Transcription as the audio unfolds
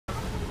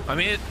I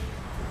mean,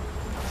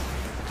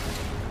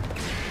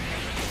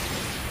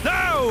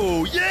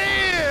 no!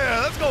 Yeah!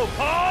 Let's go,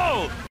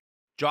 Paul!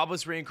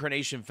 Jobless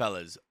Reincarnation,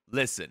 fellas.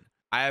 Listen,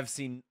 I've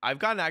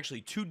gotten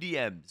actually 2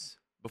 DMs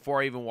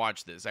before I even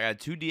watch this. I got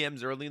 2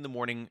 DMs early in the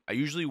morning. I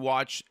usually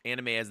watch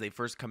anime as they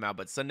first come out,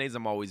 but Sundays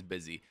I'm always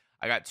busy.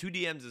 I got 2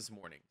 DMs this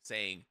morning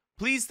saying,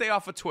 please stay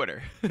off of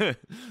Twitter.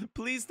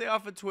 Please stay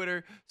off of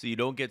Twitter so you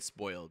don't get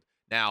spoiled.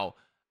 Now,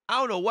 I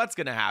don't know what's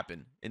going to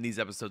happen in these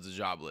episodes of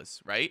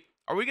Jobless, right?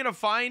 Are we going to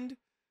find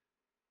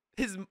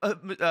his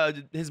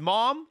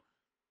mom?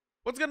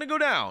 What's going to go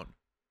down?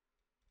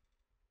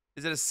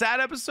 Is it a sad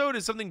episode?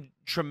 Is something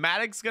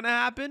traumatic's going to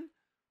happen?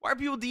 Why are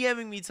people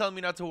DMing me telling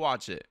me not to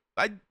watch it?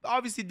 I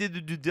obviously did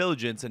the due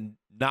diligence and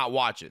not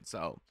watch it,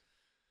 so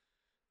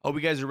hope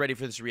you guys are ready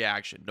for this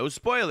reaction. No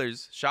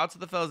spoilers. Shout out to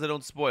the fellas that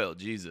don't spoil.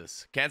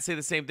 Jesus. Can't say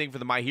the same thing for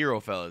the My Hero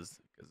fellas,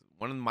 because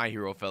one of the My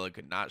Hero fella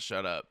could not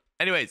shut up.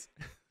 Anyways,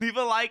 leave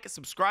a like,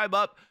 subscribe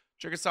up,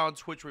 check us out on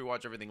Twitch where we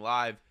watch everything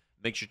live.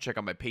 Make sure to check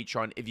out my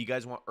Patreon if you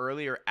guys want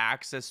earlier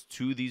access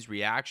to these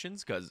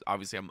reactions, because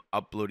obviously I'm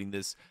uploading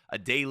this a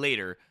day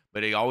later,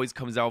 but it always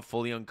comes out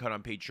fully uncut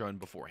on Patreon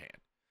beforehand.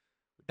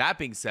 With that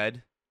being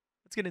said,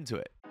 let's get into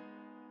it.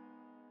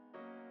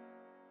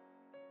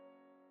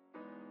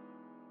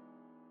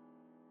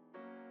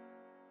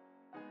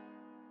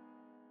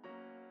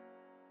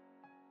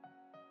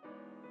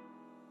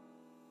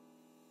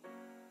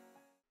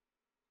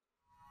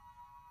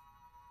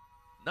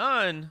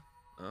 None?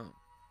 Oh.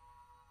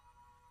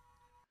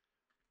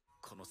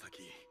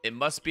 It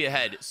must be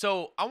ahead.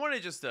 So I want to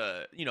just,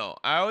 you know,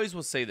 I always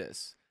will say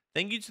this.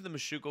 Thank you to the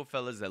Mushoku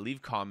fellas that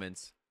leave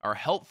comments, are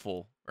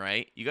helpful,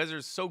 right? You guys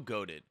are so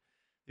goated.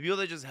 The people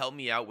that just help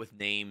me out with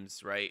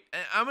names, right?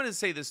 And I'm going to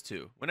say this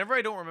too. Whenever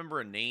I don't remember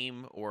a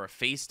name or a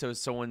face to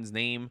someone's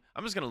name,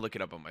 I'm just going to look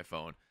it up on my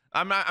phone.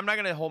 I'm not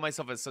going to hold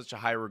myself as such a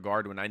high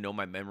regard when I know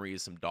my memory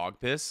is some dog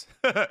piss.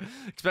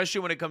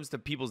 Especially when it comes to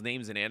people's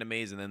names in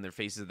animes and then their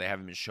faces they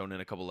haven't been shown in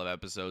a couple of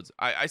episodes.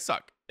 I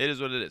suck. It is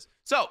what it is.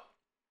 So,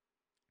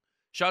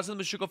 shout out to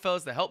the Mushoku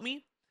fellas that helped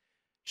me.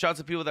 Shout out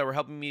to people that were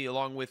helping me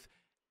along with.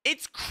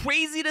 It's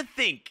crazy to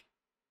think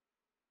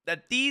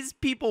that these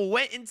people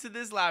went into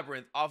this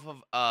labyrinth off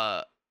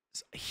of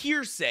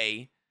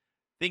hearsay,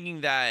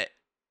 thinking that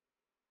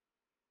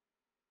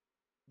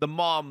the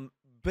mom,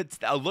 but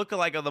a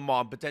lookalike of the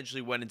mom,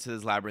 potentially went into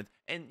this labyrinth.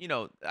 And you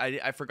know,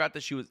 I forgot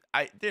that she was.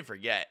 I didn't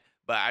forget,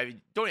 but I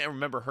don't even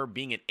remember her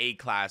being an A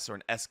class or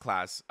an S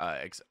class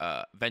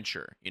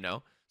venture. You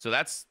know, so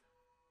that's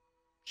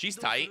she's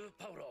tight.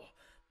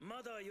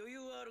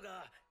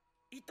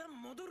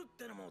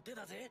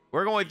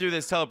 We're going through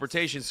this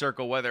teleportation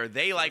circle whether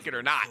they like it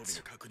or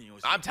not.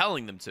 I'm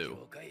telling them to.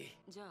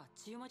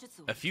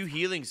 A few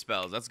healing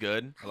spells. That's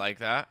good. I like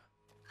that.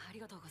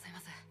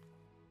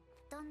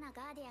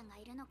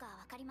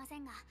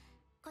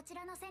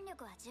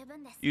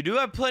 You do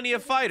have plenty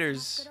of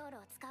fighters.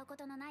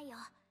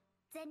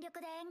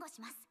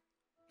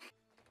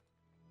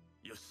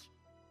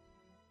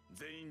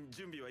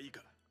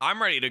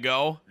 I'm ready to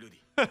go.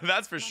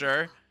 That's for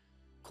sure.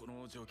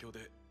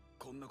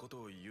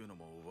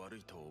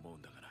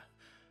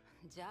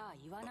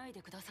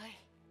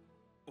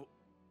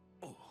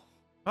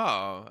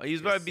 Oh,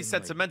 he's about to be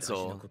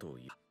sentimental.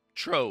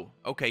 True.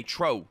 Okay,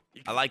 true.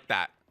 I like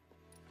that.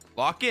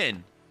 Lock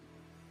in.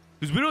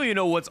 Because we don't even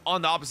know what's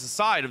on the opposite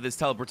side of this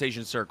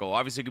teleportation circle.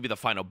 Obviously, it could be the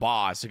final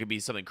boss. It could be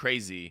something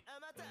crazy.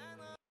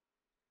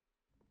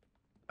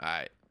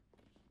 Alright.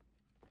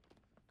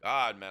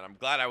 God, man. I'm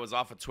glad I was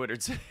off of Twitter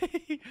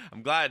today.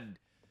 I'm glad,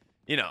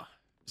 you know,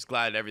 just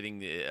glad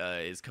everything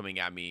is coming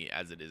at me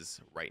as it is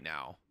right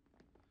now.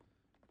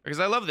 Because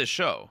I love this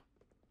show.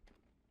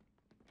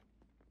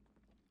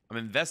 I'm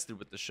invested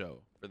with the show,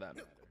 for that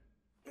matter.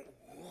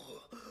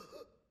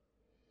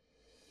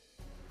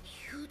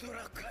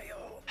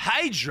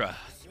 Hydra.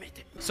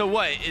 So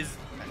what is?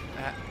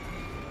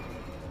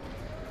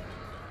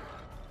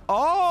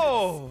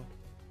 Oh,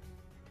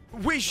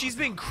 wait, she's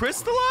been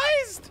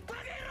crystallized?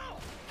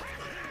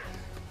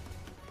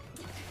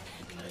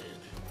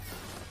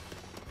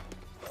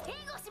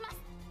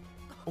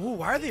 Oh,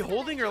 why are they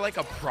holding her like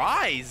a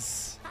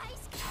prize?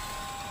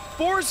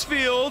 Force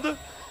field.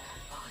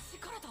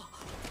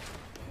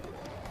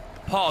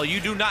 Paul,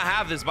 you do not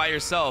have this by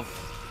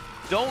yourself.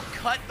 Don't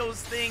cut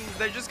those things.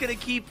 They're just going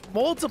to keep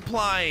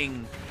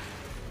multiplying.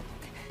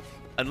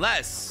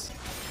 Unless...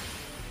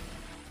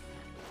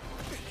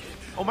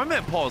 Oh, my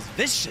man Paul's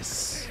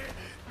vicious.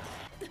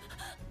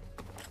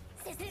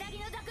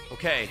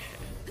 Okay.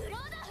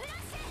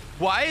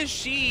 Why is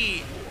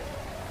she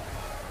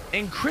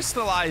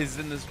crystallized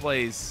in this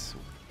place?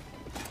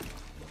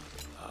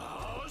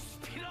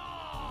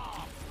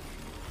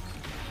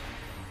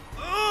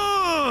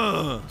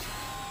 Ugh.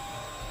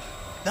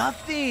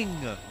 Nothing.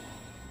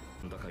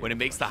 When it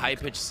makes the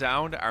high-pitched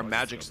sound, our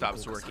magic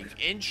stops working.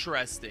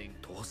 Interesting.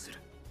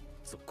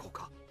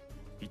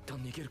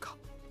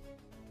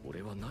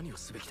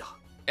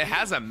 It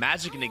has a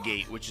magic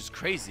negate, which is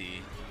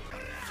crazy.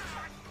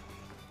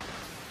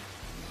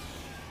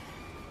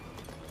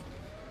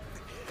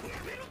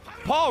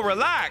 Paul,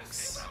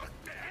 relax.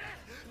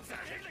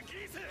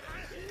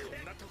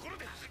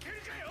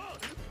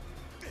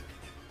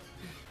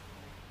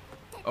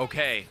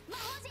 Okay.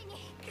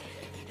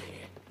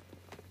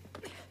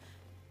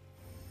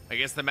 I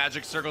guess the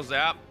magic circle's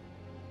out.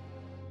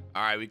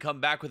 All right, we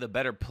come back with a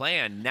better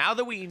plan. Now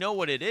that we know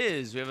what it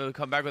is, we have to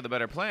come back with a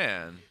better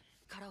plan.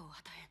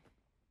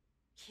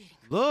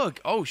 Look.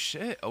 Oh,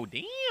 shit. Oh,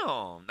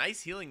 damn.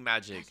 Nice healing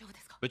magic.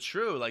 But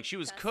true, like she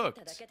was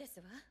cooked.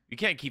 You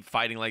can't keep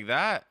fighting like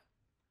that.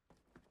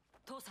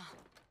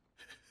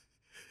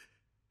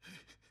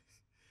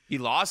 He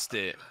lost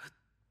it.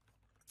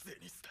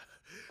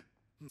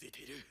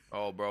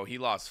 Oh, bro, he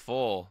lost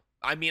full.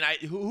 I mean,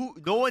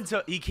 no one's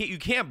you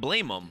can't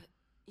blame him.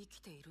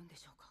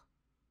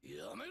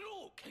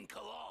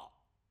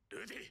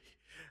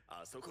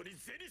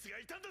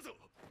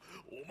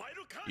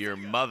 Your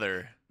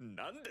mother.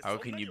 How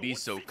can you be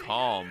so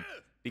calm?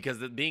 Because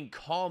being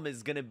calm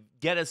is gonna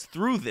get us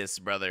through this,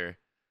 brother.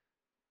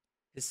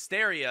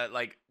 Hysteria,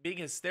 like being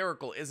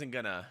hysterical, isn't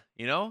gonna,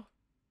 you know?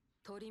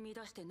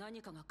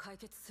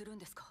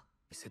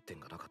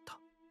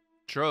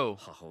 True.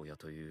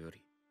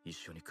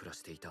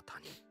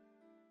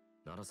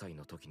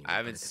 I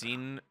haven't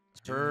seen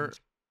her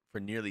for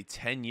nearly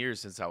 10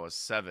 years since I was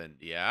 7.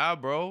 Yeah,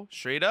 bro.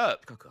 Straight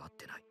up.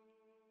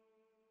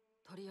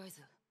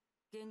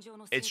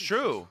 It's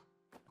true.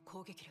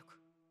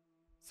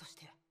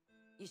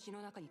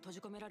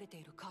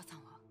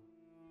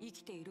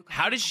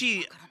 How did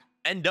she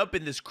end up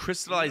in this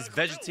crystallized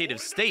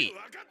vegetative state?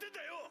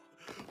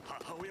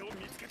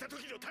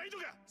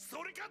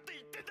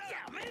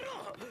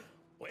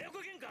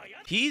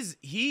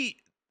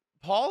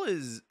 Paul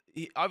is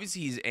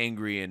obviously he's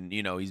angry and,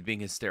 you know, he's being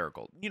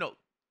hysterical. You know,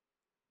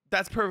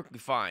 that's perfectly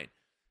fine.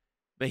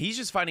 But he's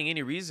just finding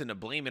any reason to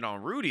blame it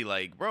on Rudy.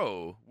 Like,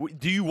 bro,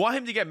 do you want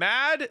him to get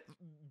mad?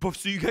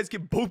 So you guys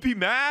can both be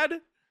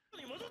mad?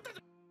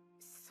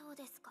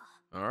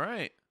 All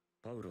right.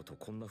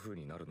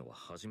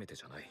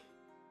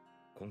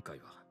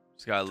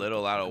 Just got a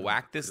little out of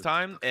whack this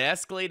time. It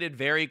escalated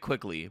very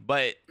quickly,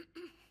 but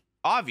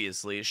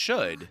obviously it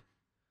should.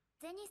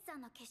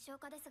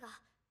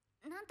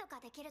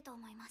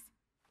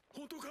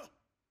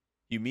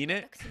 You mean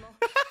it?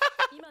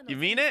 You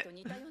mean it?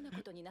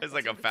 It's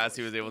like how fast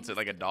he was able to,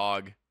 like a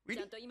dog.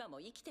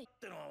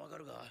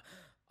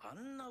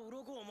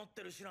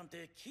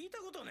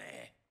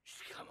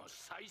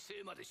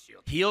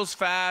 Heals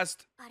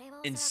fast,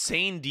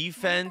 insane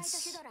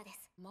defense.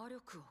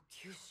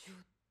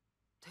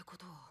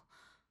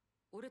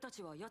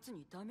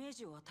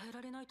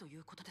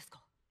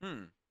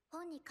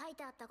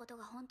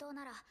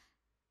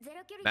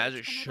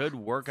 Magic should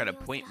work at a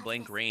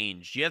point-blank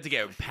range. You have to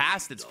get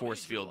past its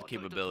force field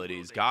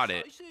capabilities. Got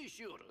it.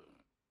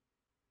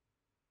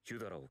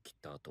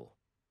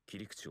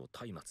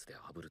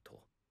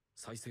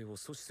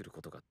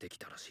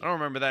 I don't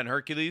remember that in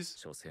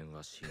Hercules.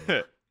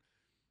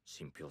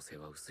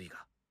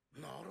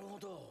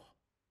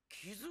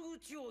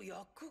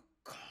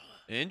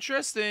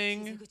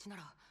 Interesting.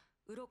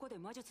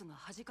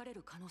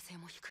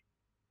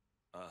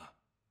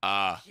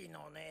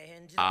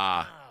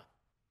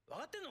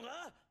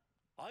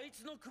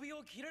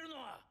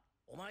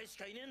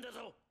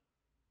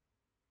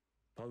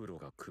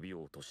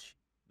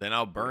 Then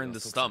I'll burn the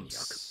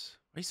stumps.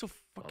 Why are you so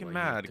fucking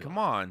mad? Come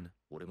on.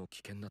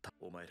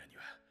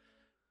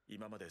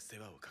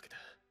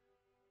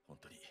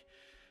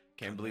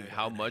 Can't believe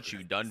how much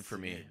you've done for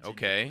me.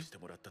 Okay.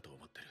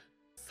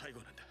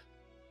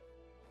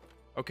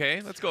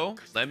 Okay, let's go.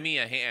 Lend me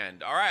a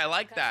hand. All right, I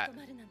like that.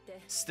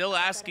 Still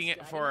asking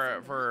it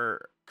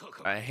for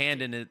a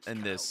hand in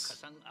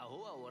this,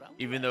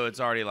 even though it's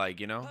already, like,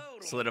 you know,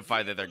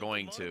 solidified that they're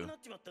going to.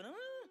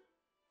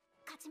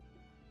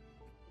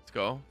 Let's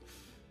go.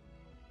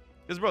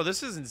 Because, bro,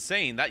 this is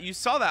insane. That you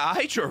saw that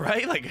Hydra,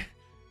 right? Like,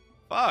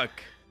 fuck.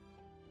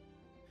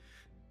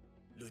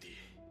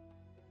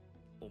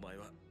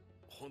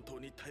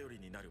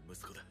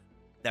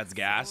 That's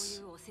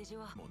gas.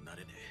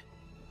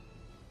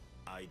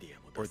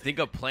 Or think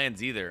of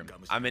plans either.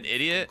 I'm an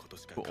idiot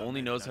who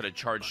only knows how to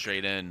charge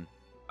straight in.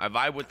 I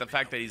vibe with the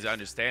fact that he's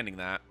understanding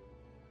that.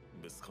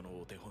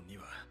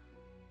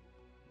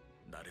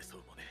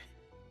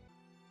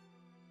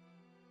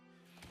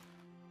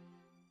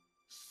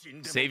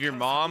 Save your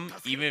mom,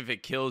 even if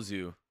it kills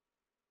you.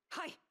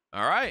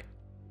 All right.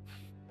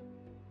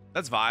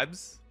 That's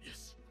vibes.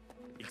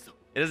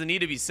 It doesn't need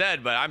to be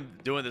said, but I'm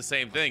doing the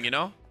same thing, you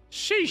know?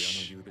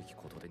 Sheesh.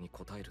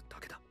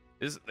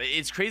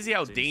 It's crazy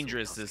how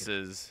dangerous this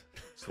is.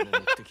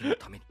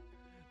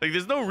 Like,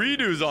 there's no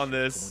redos on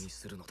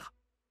this.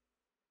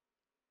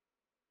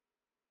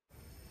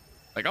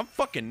 Like, I'm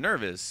fucking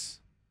nervous.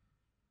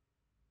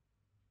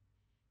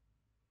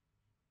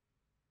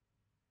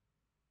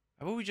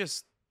 How about we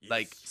just,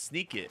 like,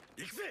 sneak it?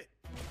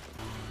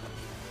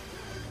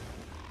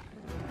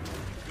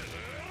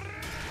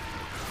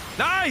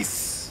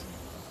 Nice!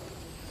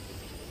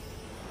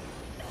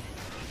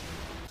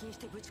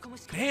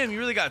 Damn, you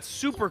really got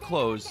super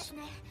close.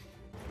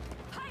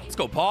 Let's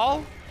go,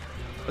 Paul.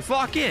 Let's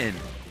lock in.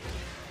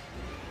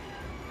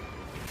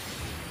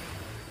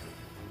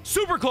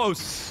 Super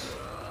close.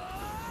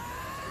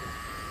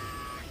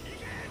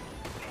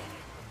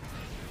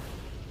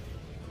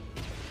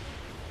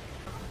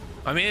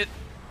 I mean,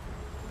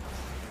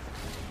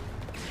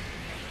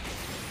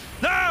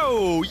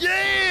 no,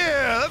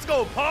 yeah, let's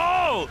go,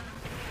 Paul.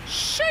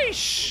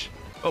 Sheesh.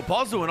 Oh,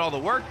 Paul's doing all the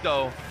work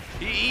though.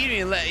 He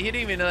didn't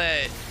even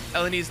let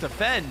Eloise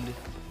defend.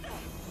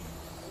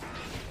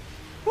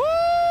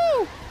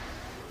 Woo!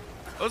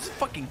 That was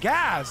fucking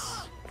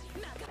gas.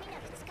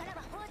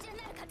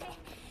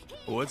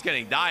 Oh, it's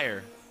getting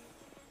dire.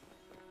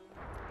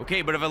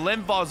 Okay, but if a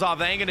limb falls off,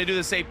 they ain't gonna do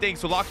the same thing.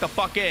 So lock the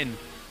fuck in.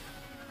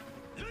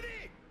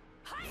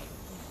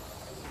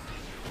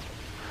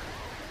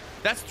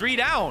 That's 3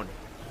 down.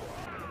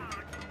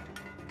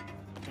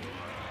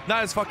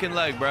 Not his fucking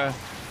leg, bruh.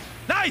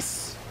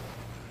 Nice!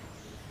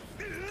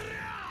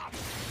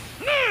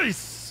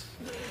 Nice!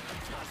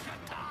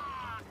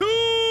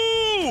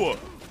 Ooh!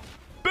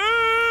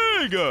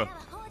 Big!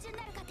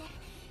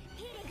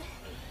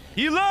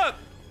 Heal up!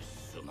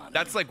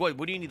 That's like, what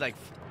do you need, like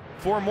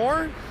 4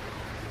 more?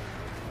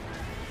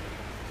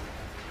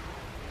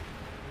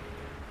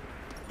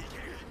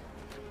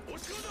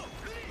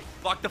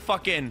 Lock the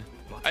fuck in.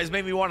 I just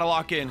made me want to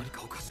lock in.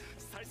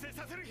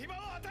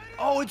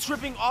 Oh, it's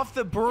ripping off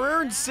the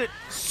burn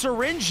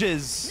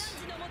syringes.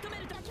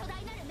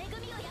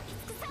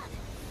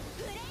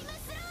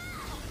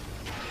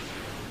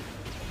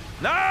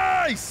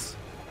 Nice!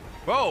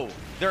 Bro,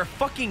 they're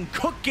fucking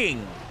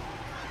cooking.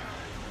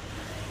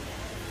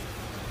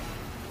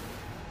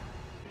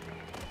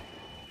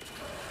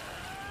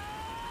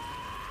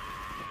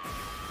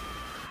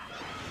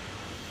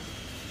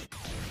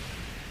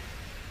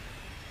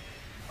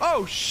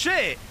 Oh,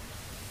 shit.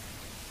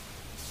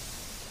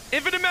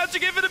 Infinite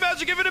magic, infinite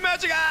magic, infinite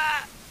magic.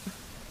 Ah!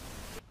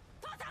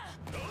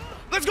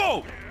 Let's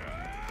go.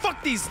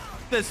 Fuck this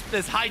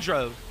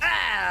Hydra.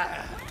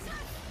 Ah!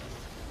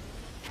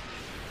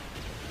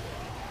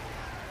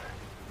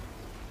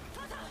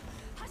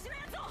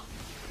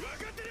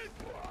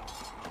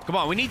 Come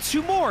on, we need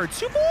 2 more.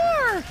 2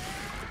 more.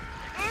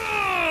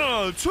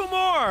 2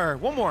 more.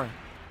 1 more.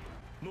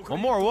 1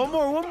 more, 1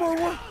 more, 1 more,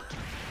 1.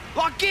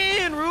 Lock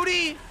in,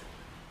 Rudy.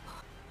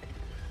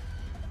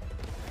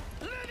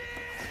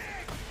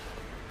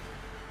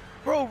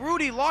 Bro,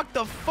 Rudy, lock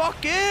the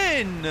fuck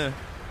in.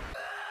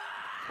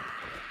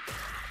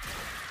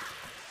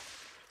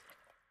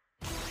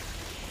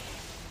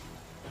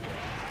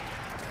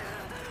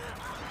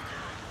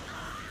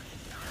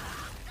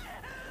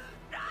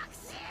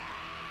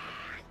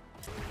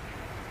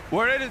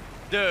 Where did it?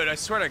 Dude, I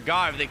swear to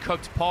God, if they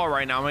cooked Paul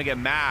right now, I'm gonna get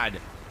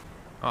mad.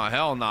 Oh,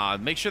 hell nah.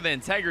 Make sure the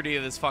integrity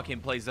of this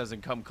fucking place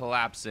doesn't come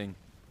collapsing.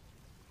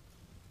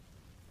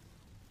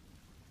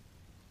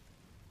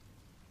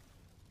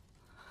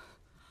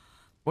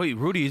 Wait,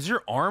 Rudy, is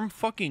your arm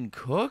fucking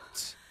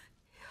cooked?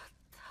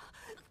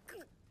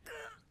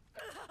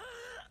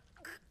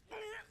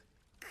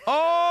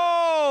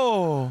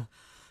 Oh!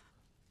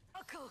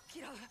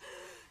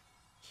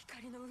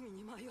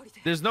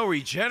 There's no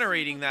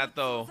regenerating that,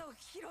 though.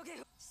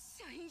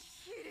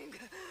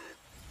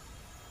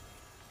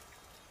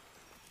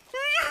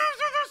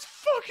 There's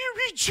fucking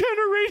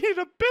regenerated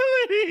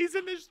abilities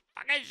in this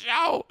fucking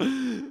show.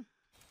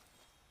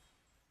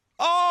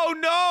 Oh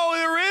no,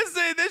 there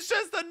isn't. It's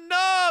just a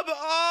nub.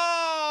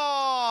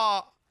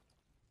 Oh.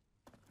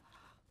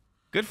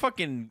 Good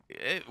fucking.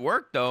 It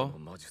worked though.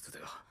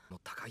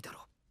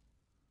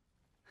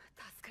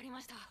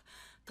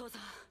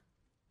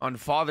 On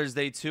Father's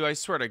Day too. I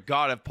swear to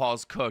God, if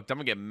Paul's cooked, I'm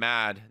gonna get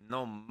mad.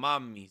 No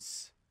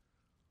mummies.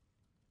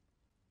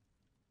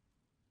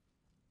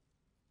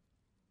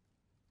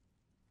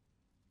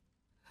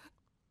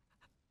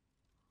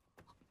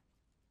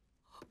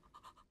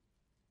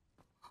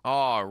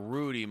 Oh,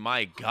 Rudy,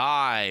 my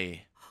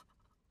guy.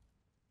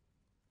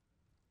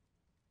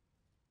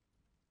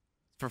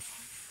 For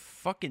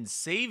fucking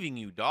saving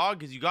you, dog,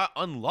 because you got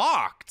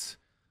unlocked.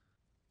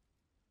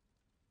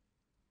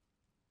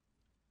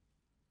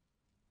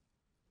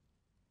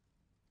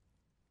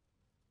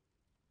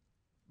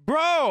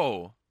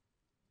 Bro.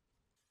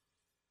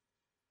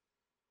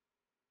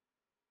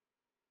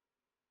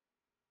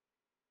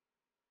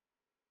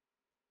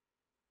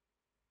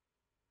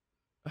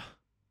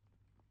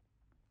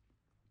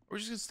 We're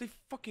just gonna stay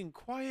fucking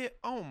quiet.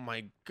 Oh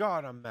my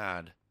God, I'm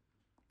mad.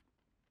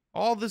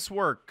 All this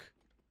work.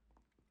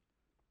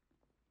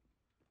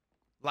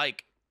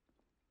 Like,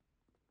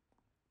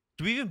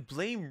 do we even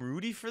blame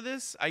Rudy for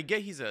this? I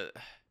get he's a...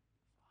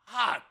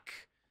 Fuck.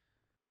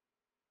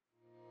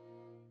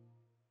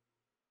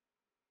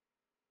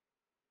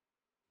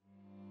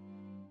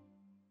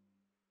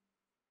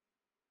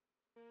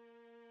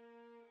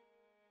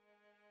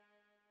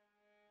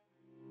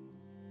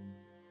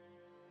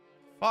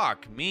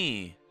 Fuck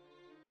me.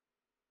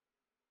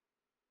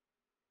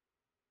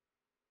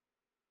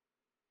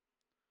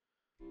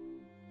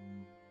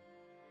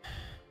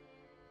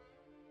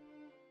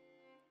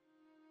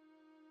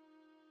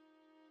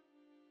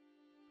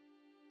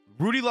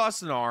 Rudy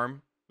lost an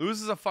arm,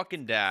 loses a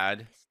fucking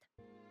dad.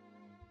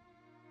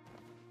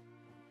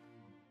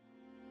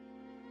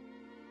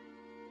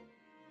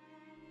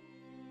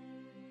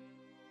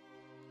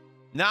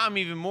 Now I'm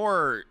even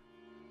more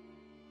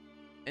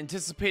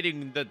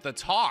anticipating the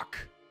talk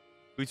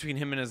between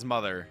him and his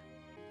mother.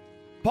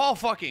 Paul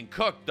fucking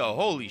cooked though.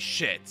 Holy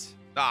shit.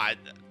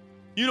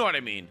 You know what I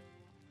mean.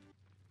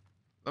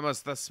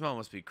 That smell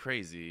must be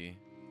crazy.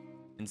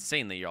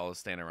 Insane that y'all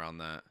stand around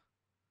that.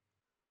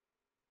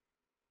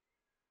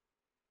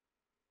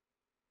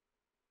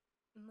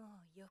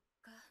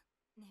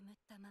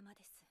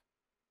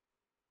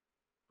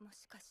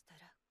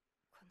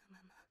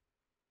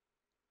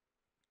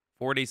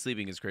 Four-day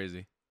sleeping is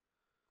crazy.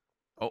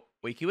 Oh,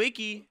 wakey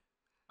wakey.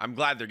 I'm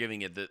glad they're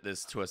giving it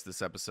this to us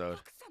this episode.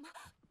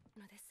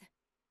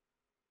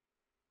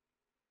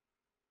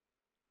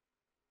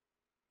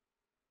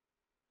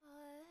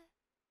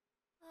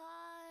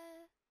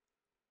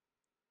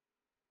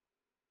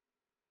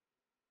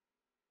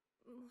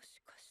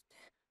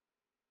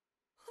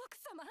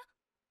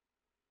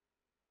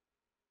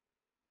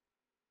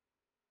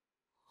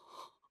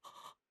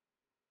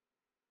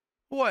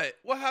 What?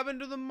 What happened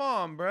to the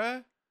mom,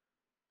 bruh?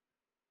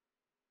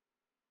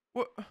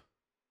 What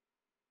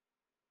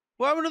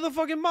happened to the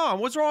fucking mom?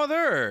 What's wrong with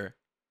her?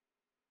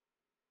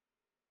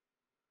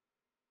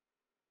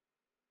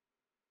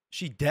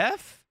 She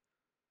deaf?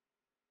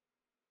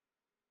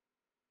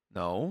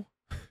 No.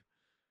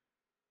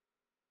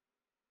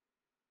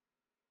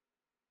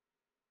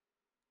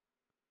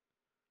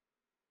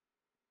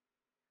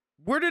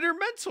 Where did her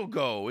mental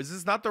go? Is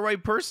this not the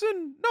right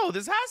person? No,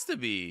 this has to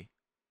be.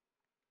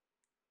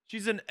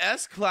 She's an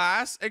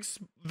S-class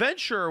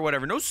adventure or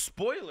whatever. No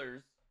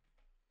spoilers.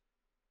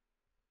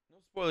 No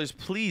spoilers,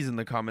 please, in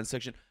the comment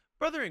section.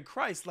 Brother in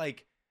Christ,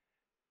 like,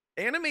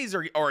 anime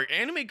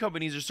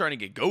companies are starting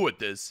to get go with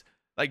this.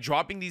 Like,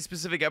 dropping these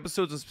specific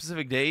episodes on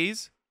specific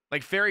days.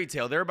 Like Fairy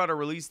Tail, they're about to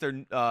release their,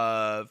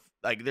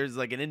 like, there's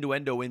like an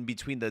innuendo in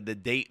between the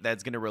date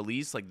that's going to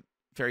release, like,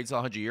 Fairy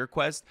Tail 100-Year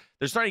Quest.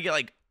 They're starting to get,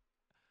 like,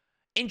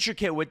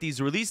 intricate with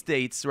these release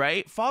dates,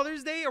 right?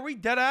 Father's Day, are we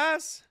dead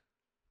ass?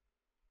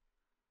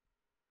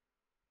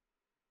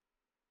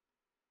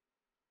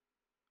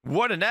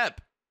 What an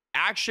ep.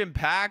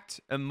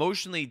 Action-packed,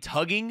 emotionally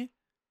tugging.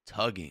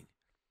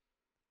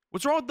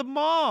 What's wrong with the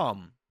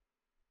mom?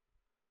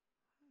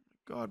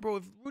 God, bro,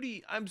 if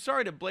Rudy, I'm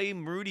sorry to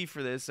blame Rudy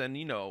for this, and,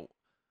 you know,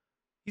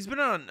 he's been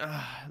on,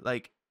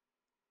 like,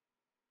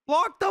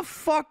 lock the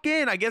fuck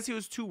in. I guess he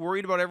was too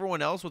worried about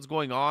everyone else, what's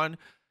going on.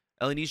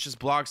 Elenice just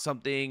blocked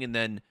something, and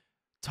then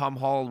Tom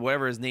Hall,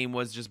 whatever his name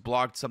was, just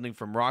blocked something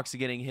from Roxy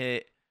getting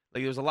hit.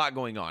 Like, there's a lot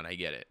going on. I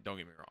get it. Don't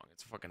get me wrong.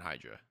 It's a fucking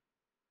Hydra.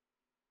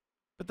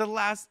 But the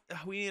last,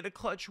 we needed to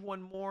clutch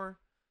one more.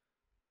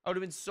 I would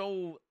have been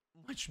so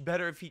much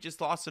better if he just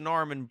lost an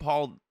arm and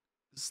Paul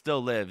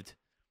still lived.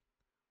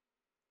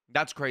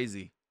 That's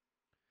crazy.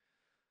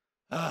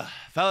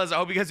 Fellas, I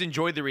hope you guys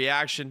enjoyed the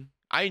reaction.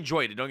 I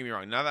enjoyed it. Don't get me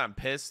wrong. Now that I'm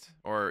pissed,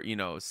 or, you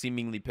know,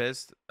 seemingly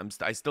pissed,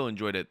 I still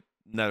enjoyed it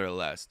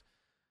nevertheless.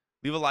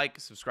 Leave a like,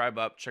 subscribe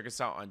up, check us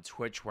out on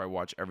Twitch where I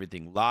watch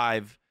everything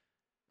live,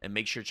 and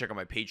make sure to check out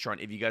my Patreon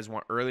if you guys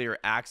want earlier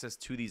access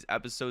to these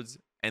episodes,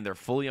 and they're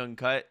fully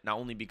uncut, not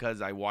only because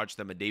I watch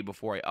them a day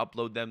before I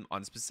upload them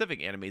on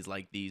specific animes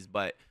like these,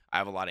 but I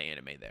have a lot of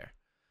anime there.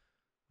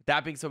 With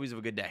that being said, have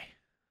a good day.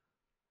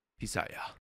 Peace out, y'all.